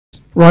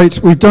Right,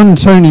 we've done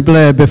Tony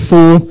Blair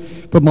before,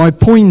 but my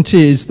point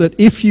is that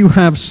if you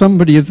have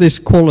somebody of this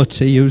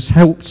quality who's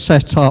helped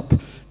set up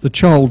the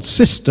child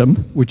system,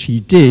 which he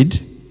did,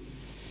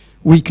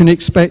 we can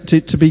expect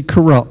it to be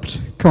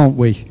corrupt, can't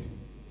we?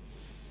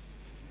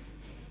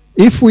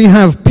 If we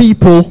have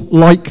people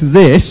like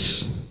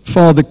this,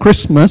 Father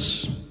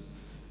Christmas,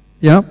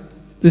 yeah,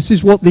 this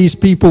is what these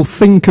people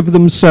think of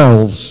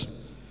themselves.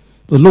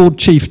 The Lord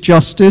Chief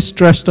Justice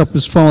dressed up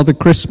as Father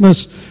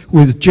Christmas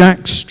with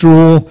Jack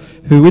Straw,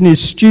 who in his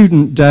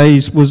student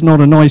days was not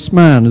a nice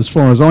man as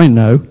far as I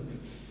know.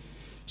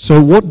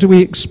 So what do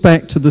we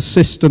expect of the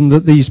system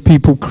that these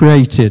people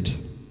created?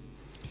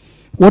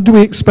 What do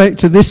we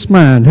expect of this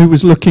man who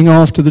was looking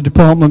after the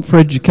Department for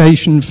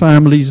Education,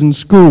 Families and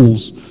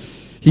Schools?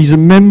 He's a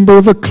member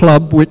of a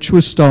club which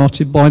was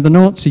started by the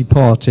Nazi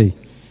Party.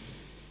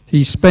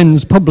 He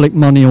spends public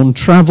money on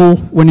travel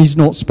when he's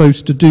not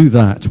supposed to do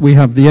that. We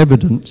have the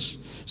evidence.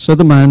 So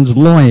the man's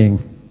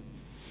lying.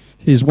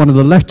 Here's one of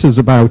the letters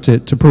about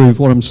it to prove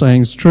what I'm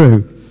saying is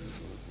true.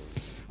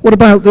 What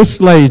about this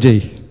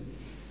lady?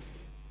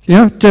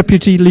 Yeah,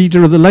 deputy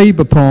leader of the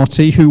Labour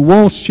Party, who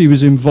whilst she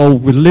was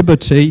involved with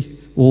Liberty,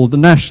 or the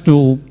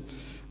National,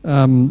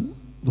 I've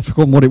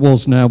forgotten what it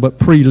was now, but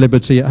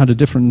pre-Liberty it had a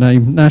different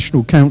name,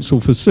 National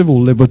Council for Civil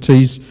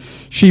Liberties,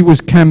 she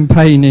was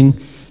campaigning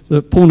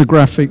that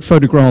pornographic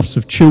photographs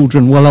of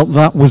children, well,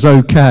 that was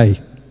okay.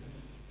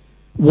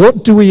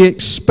 What do we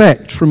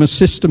expect from a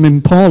system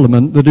in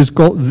Parliament that has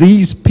got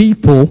these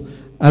people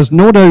as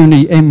not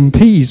only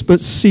MPs,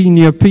 but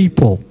senior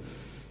people?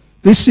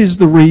 This is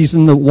the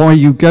reason that why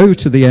you go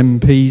to the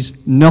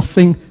MPs,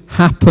 nothing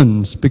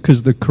happens,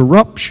 because the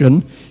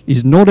corruption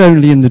is not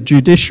only in the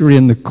judiciary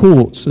and the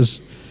courts, as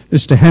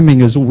Mr. Hemming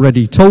has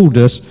already told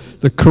us,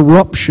 the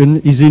corruption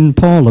is in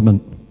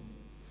Parliament.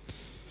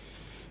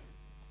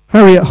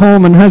 Harriet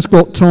Harman has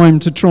got time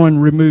to try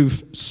and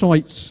remove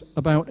sites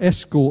about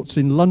escorts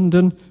in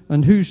London,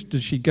 and who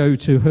does she go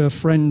to? Her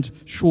friend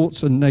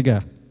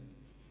Schwarzenegger.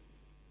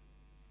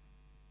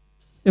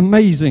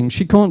 Amazing,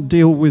 she can't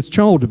deal with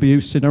child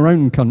abuse in her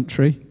own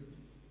country.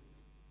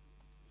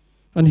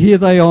 And here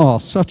they are,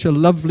 such a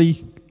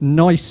lovely,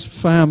 nice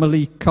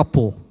family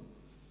couple,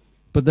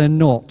 but they're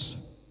not.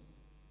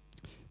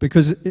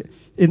 Because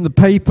in the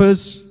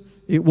papers,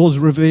 it was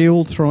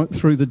revealed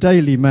through the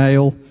Daily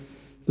Mail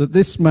that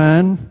this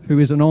man, who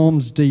is an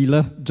arms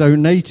dealer,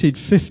 donated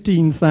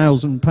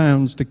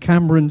 £15,000 to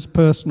Cameron's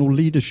personal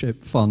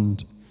leadership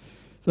fund.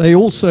 They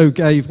also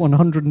gave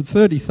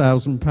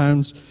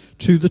 £130,000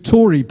 to the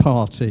Tory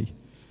party.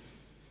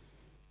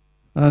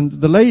 And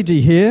the lady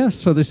here,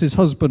 so this is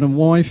husband and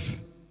wife,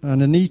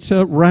 and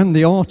Anita ran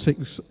the art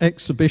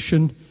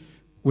exhibition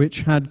which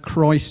had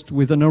Christ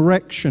with an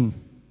erection.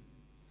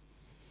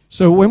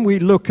 So when we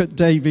look at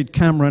David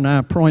Cameron,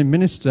 our Prime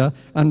Minister,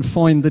 and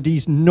find that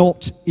he's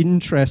not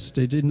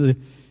interested in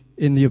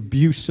the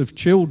abuse of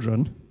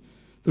children,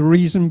 the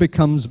reason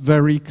becomes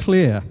very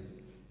clear.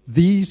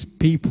 These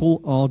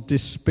people are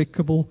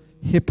despicable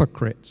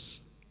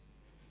hypocrites.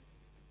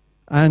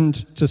 And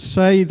to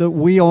say that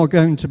we are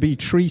going to be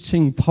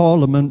treating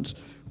Parliament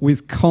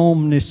with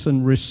calmness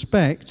and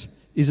respect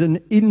is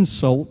an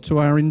insult to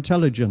our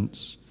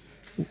intelligence.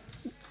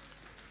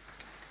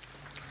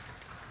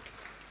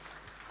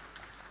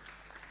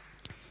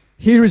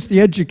 Here is the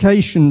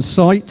education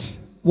site.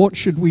 What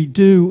should we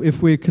do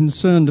if we're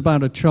concerned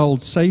about a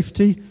child's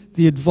safety?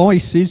 The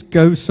advice is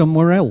go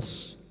somewhere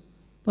else.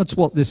 That's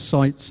what this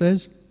site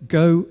says.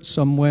 Go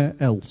somewhere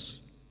else.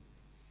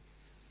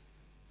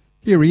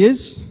 Here he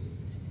is,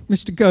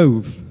 Mr.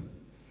 Gove.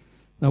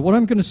 Now what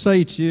I'm going to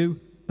say to you,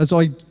 as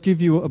I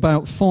give you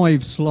about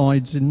 5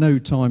 slides in no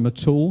time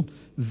at all,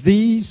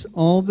 these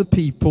are the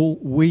people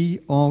we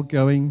are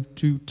going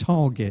to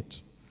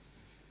target.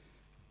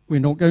 We're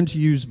not going to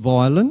use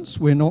violence.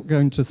 We're not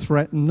going to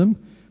threaten them.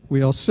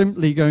 We are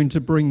simply going to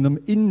bring them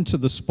into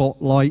the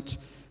spotlight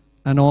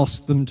and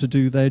ask them to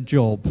do their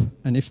job.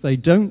 And if they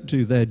don't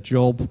do their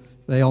job,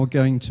 they are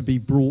going to be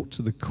brought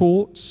to the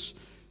courts,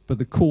 but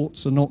the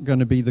courts are not going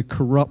to be the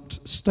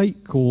corrupt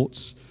state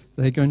courts.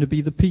 They're going to be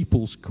the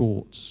people's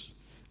courts.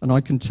 And I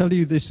can tell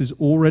you this is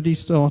already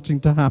starting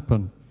to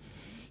happen.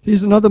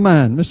 Here's another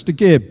man, Mr.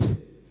 Gibb.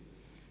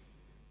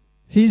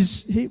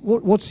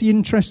 What's he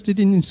interested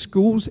in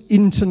schools?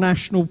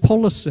 International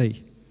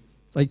policy.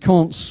 They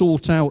can't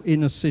sort out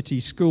inner city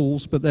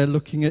schools, but they're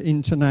looking at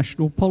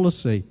international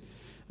policy.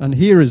 And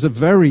here is a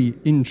very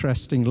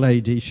interesting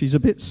lady. She's a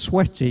bit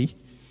sweaty.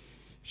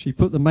 She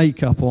put the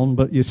makeup on,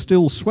 but you're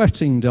still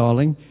sweating,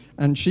 darling.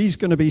 And she's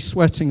going to be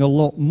sweating a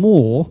lot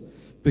more,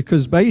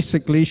 because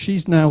basically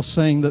she's now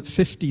saying that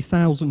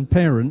 50,000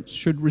 parents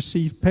should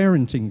receive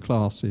parenting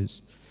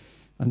classes.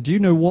 And do you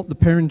know what the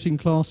parenting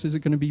classes are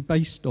going to be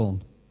based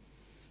on?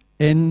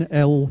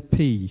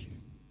 NLP.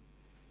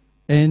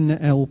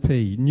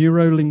 NLP,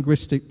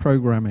 neuro-linguistic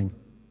programming.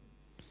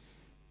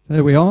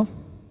 There we are.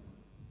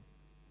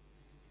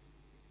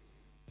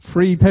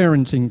 Free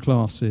parenting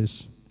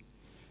classes.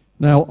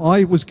 Now,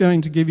 I was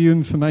going to give you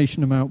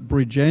information about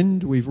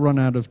Bridgend. We've run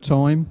out of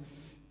time.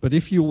 But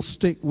if you'll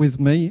stick with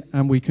me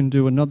and we can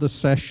do another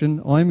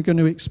session, I'm going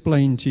to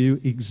explain to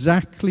you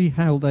exactly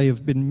how they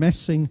have been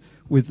messing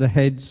with the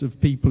heads of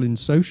people in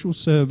social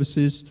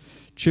services,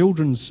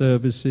 children's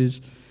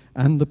services,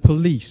 and the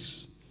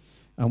police.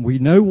 And we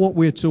know what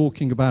we're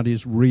talking about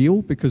is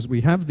real because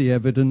we have the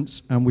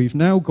evidence, and we've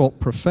now got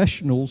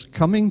professionals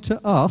coming to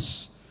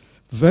us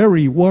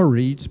very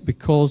worried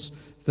because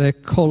their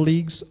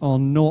colleagues are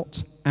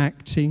not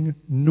acting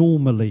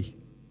normally.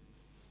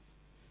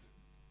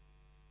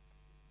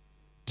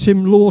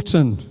 Tim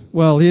Lawton,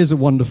 well, here's a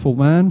wonderful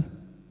man.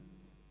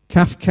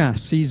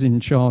 Kafkas, he's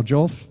in charge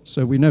of,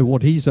 so we know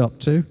what he's up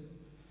to.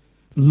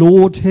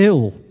 Lord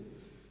Hill.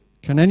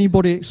 Can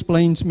anybody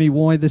explain to me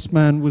why this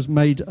man was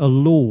made a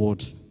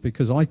lord?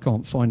 Because I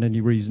can't find any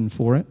reason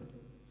for it.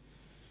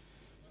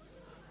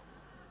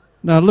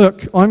 Now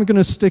look, I'm going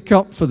to stick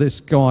up for this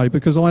guy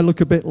because I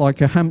look a bit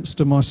like a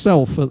hamster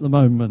myself at the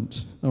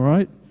moment, all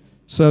right?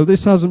 So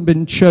this hasn't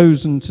been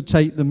chosen to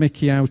take the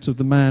mickey out of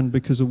the man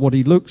because of what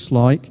he looks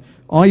like.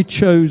 I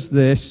chose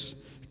this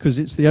because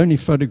it's the only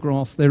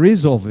photograph there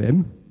is of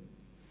him.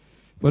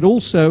 But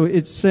also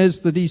it says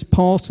that he's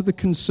part of the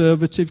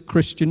Conservative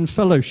Christian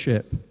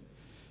Fellowship.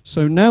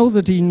 So now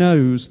that he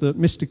knows that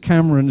Mr.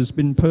 Cameron has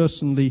been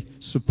personally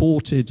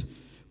supported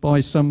by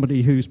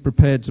somebody who's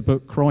prepared to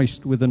put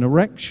Christ with an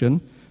erection,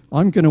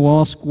 I'm going to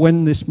ask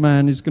when this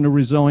man is going to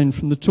resign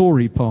from the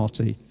Tory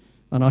party.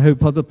 And I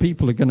hope other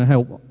people are going to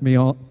help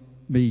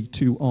me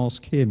to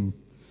ask him.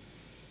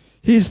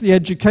 Here's the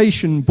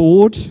Education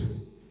Board.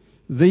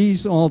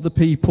 These are the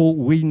people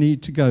we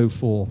need to go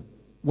for.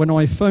 When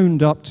I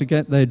phoned up to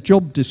get their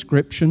job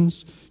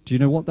descriptions, do you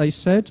know what they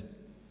said?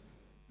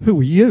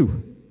 Who are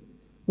you?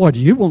 Why do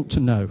you want to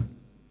know?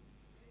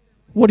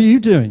 What are you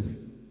doing?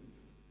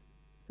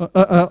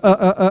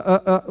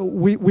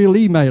 We'll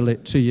email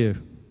it to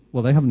you.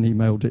 Well, they haven't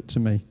emailed it to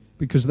me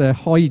because they're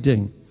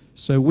hiding.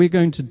 So we're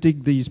going to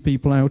dig these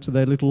people out of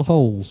their little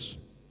holes.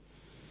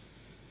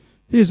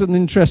 Here's an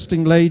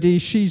interesting lady.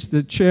 She's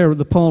the chair of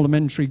the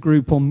parliamentary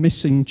group on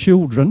missing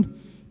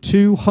children.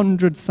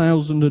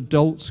 200,000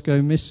 adults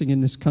go missing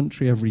in this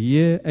country every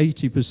year.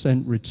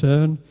 80%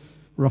 return.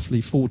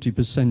 Roughly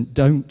 40%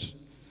 don't.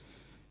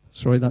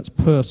 Sorry, that's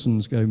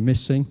persons go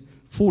missing.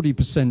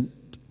 40%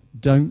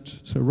 don't.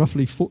 So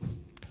roughly,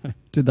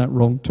 did that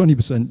wrong.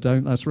 20%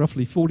 don't. That's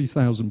roughly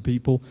 40,000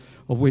 people,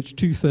 of which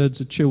 2/3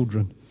 are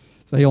children.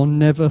 They are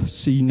never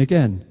seen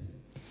again.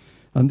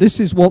 And this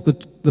is what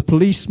the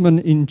policeman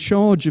in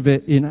charge of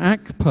it in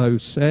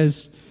ACPO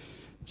says.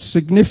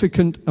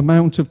 Significant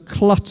amount of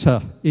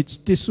clutter. It's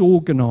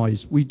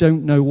disorganized. We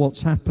don't know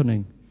what's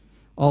happening.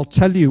 I'll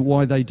tell you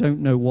why they don't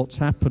know what's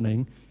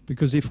happening,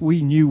 because if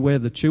we knew where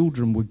the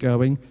children were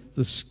going,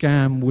 the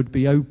scam would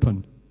be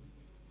open.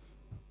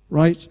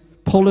 Right?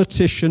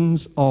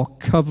 Politicians are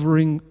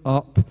covering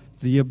up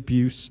the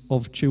abuse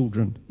of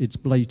children. It's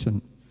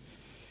blatant.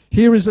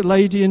 Here is a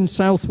lady in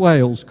South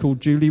Wales called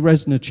Julie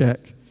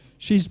Resnicek.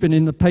 She's been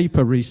in the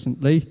paper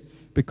recently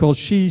because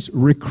she's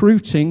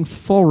recruiting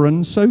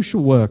foreign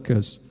social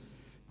workers.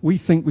 We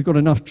think we've got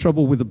enough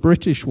trouble with the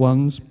British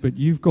ones, but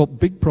you've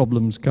got big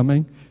problems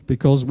coming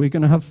because we're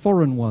going to have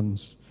foreign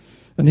ones.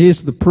 And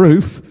here's the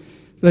proof.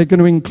 They're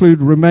going to include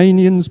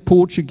Romanians,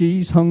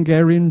 Portuguese,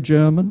 Hungarian,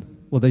 German.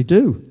 Well, they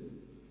do.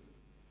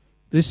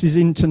 This is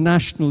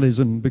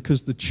internationalism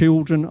because the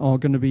children are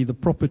going to be the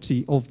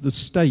property of the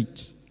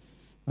state.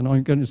 And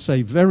I'm going to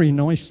say very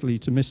nicely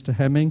to Mr.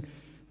 Hemming,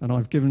 and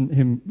I've given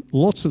him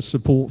lots of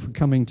support for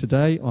coming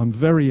today. I'm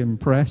very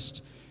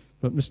impressed.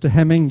 But Mr.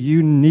 Hemming,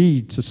 you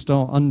need to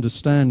start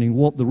understanding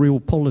what the real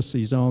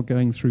policies are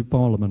going through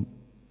Parliament.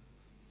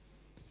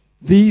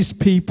 These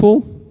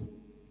people,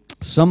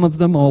 some of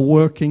them are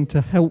working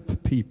to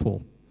help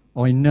people,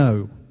 I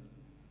know.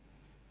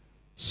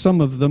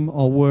 Some of them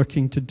are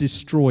working to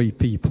destroy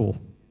people,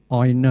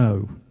 I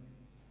know.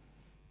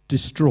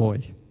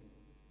 Destroy.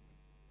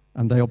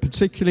 And they are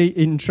particularly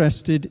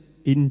interested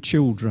in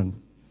children.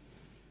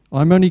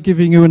 I'm only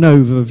giving you an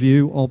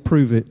overview. I'll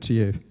prove it to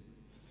you.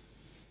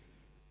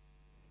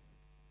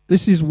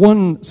 This is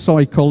one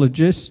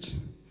psychologist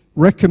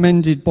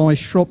recommended by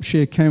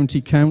Shropshire County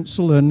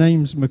Council. Her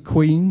name's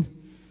McQueen.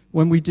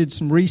 When we did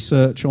some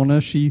research on her,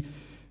 she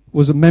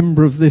was a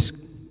member of this,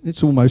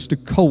 it's almost a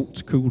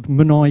cult called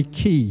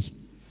Munai.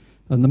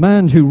 And the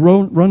man who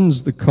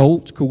runs the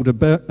cult, called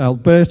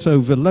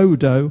Alberto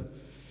Velodo,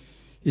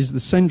 is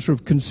the center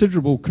of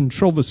considerable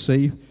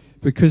controversy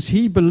because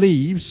he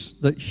believes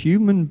that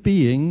human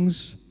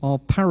beings are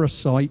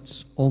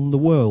parasites on the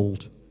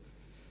world.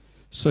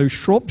 So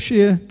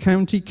Shropshire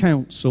County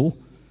Council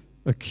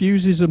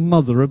accuses a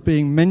mother of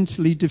being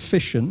mentally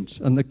deficient,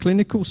 and the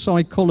clinical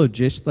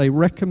psychologist they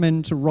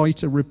recommend to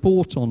write a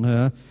report on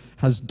her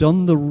has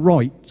done the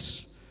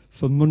rights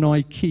for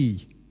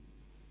Munai.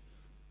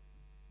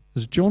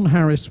 As John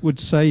Harris would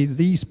say,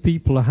 these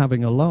people are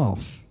having a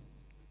laugh.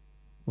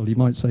 Well, he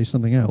might say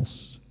something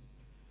else.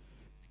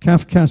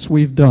 Kafkas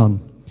we've done.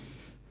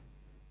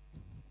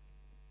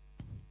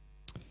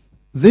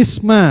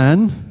 This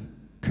man,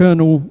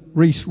 Colonel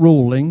Rhys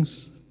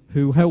Rawlings,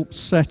 who helped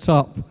set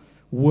up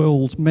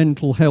World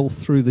Mental Health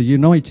through the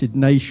United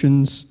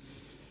Nations,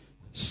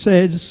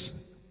 says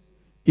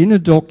in a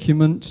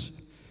document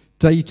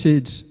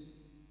dated,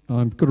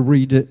 I'm going to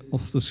read it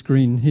off the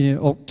screen here,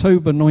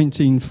 October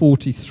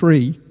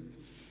 1943,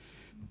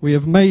 we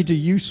have made a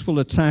useful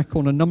attack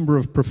on a number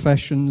of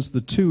professions.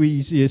 The two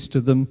easiest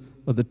of them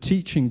are the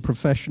teaching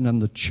profession and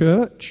the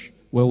church.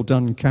 Well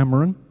done,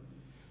 Cameron.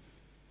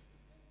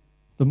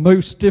 The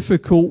most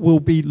difficult will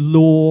be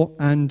law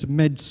and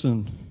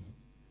medicine.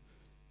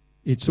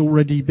 It's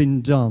already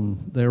been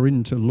done. They're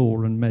into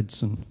law and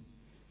medicine.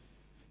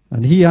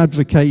 And he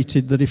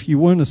advocated that if you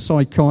weren't a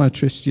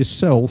psychiatrist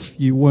yourself,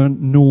 you weren't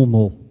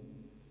normal.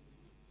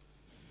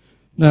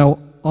 Now,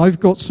 I've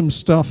got some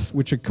stuff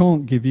which I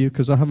can't give you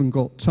because I haven't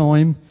got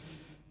time,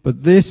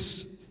 but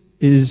this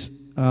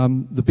is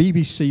the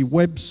BBC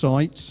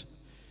website,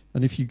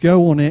 and if you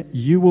go on it,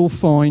 you will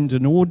find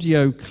an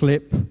audio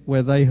clip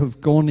where they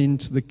have gone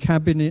into the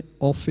Cabinet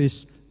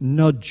Office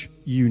Nudge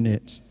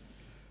Unit.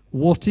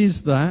 What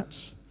is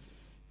that?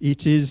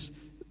 It is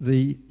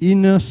the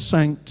inner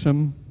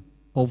sanctum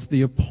of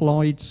the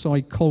Applied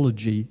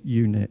Psychology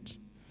Unit.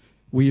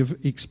 We have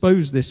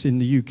exposed this in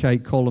the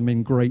UK column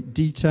in great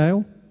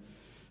detail.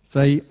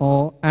 They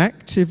are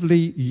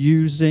actively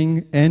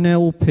using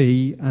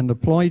NLP and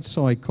applied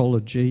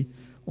psychology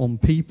on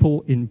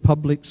people in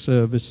public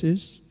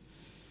services.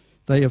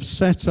 They have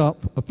set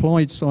up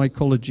applied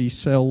psychology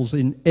cells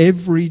in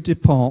every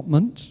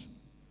department,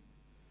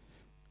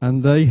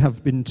 and they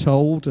have been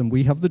told, and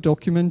we have the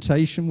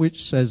documentation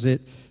which says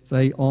it,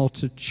 they are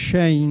to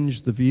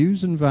change the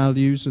views and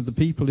values of the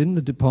people in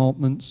the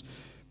departments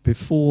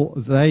before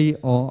they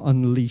are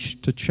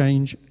unleashed to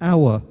change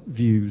our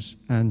views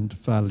and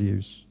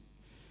values.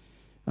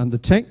 And the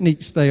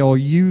techniques they are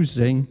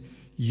using,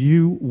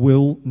 you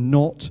will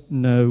not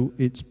know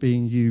it's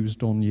being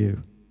used on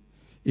you.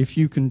 If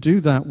you can do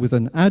that with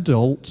an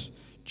adult,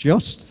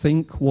 just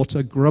think what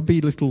a grubby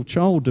little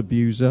child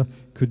abuser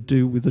could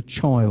do with a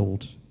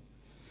child.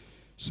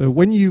 So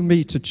when you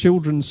meet a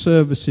children's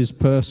services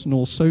person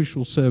or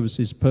social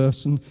services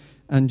person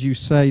and you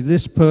say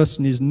this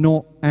person is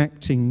not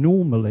acting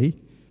normally,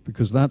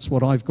 because that's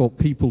what I've got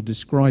people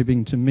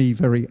describing to me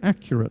very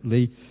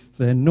accurately,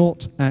 they're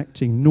not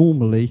acting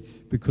normally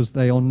because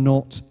they are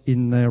not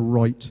in their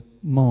right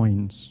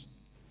minds.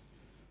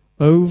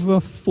 Over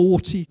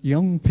 40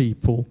 young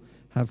people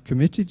have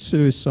committed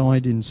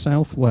suicide in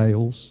South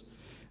Wales,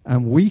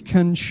 and we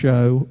can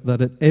show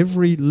that at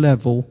every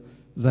level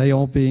they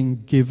are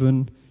being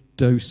given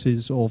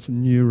doses of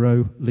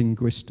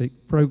neuro-linguistic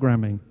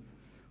programming.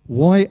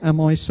 Why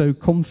am I so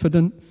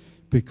confident?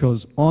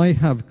 Because I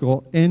have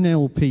got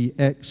NLP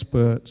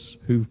experts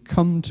who've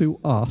come to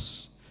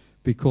us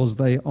because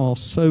they are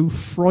so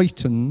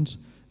frightened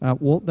at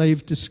what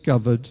they've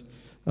discovered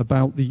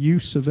about the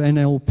use of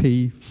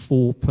NLP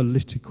for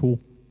political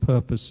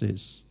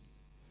purposes.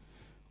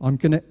 I'm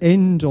going to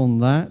end on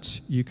that.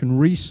 You can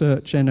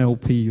research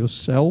NLP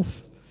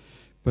yourself,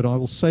 but I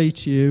will say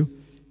to you,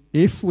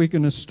 if we're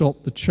going to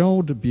stop the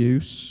child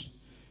abuse,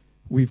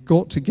 we've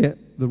got to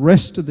get the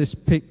rest of this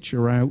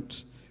picture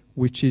out,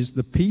 which is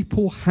the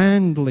people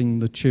handling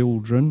the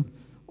children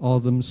are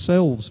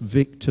themselves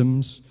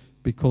victims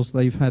because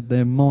they've had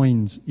their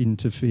minds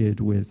interfered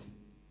with.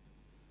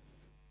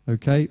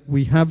 Okay,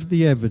 we have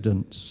the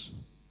evidence.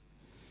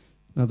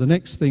 Now the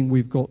next thing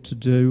we've got to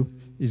do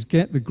is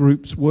get the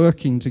groups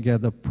working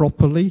together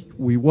properly.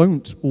 We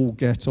won't all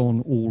get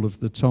on all of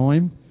the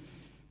time,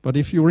 but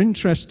if you're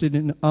interested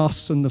in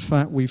us and the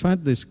fact we've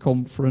had this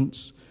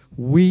conference,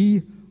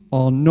 we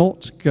are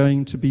not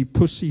going to be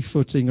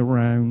pussyfooting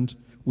around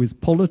with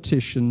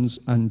politicians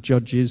and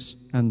judges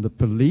and the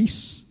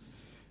police.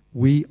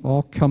 We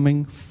are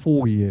coming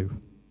for you.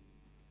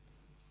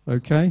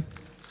 Okay?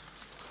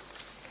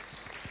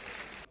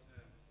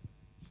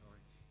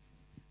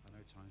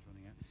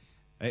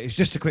 It's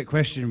just a quick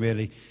question,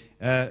 really.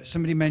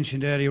 Somebody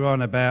mentioned earlier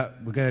on about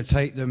we're going to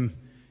take them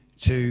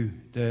to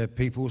the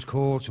People's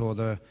Court or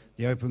the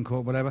Open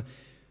Court, whatever.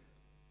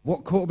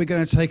 What court are we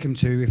going to take them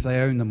to if they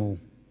own them all?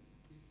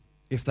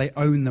 If they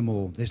own them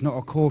all. There's not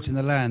a court in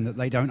the land that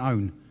they don't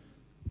own.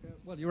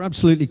 Well, you're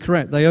absolutely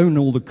correct. They own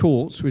all the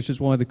courts, which is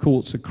why the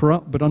courts are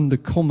corrupt. But under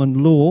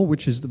common law,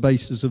 which is the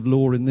basis of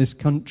law in this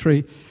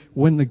country,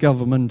 when the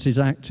government is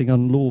acting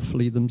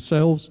unlawfully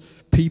themselves,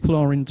 people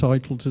are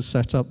entitled to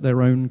set up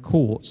their own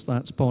courts.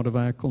 That's part of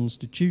our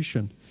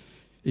constitution.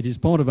 It is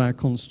part of our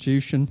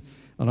constitution,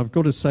 and I've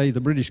got to say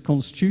the British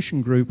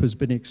Constitution Group has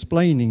been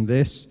explaining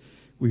this.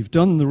 We've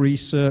done the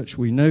research,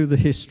 we know the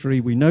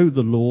history, we know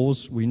the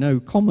laws, we know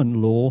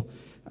common law,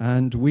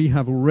 and we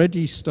have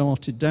already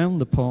started down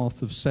the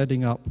path of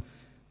setting up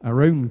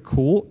our own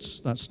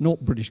courts. That's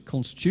not British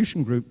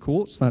Constitution Group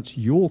courts, that's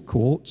your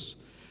courts.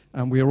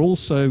 And we are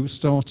also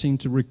starting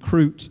to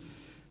recruit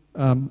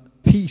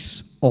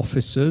peace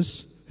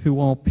officers who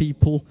are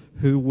people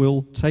who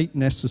will take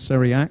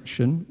necessary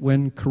action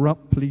when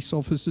corrupt police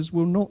officers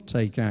will not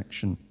take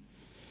action.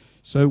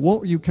 So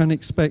what you can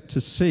expect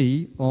to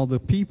see are the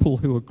people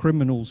who are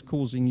criminals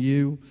causing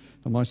you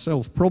and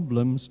myself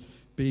problems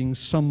being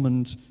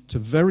summoned to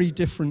very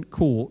different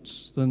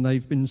courts than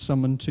they've been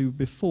summoned to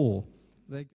before.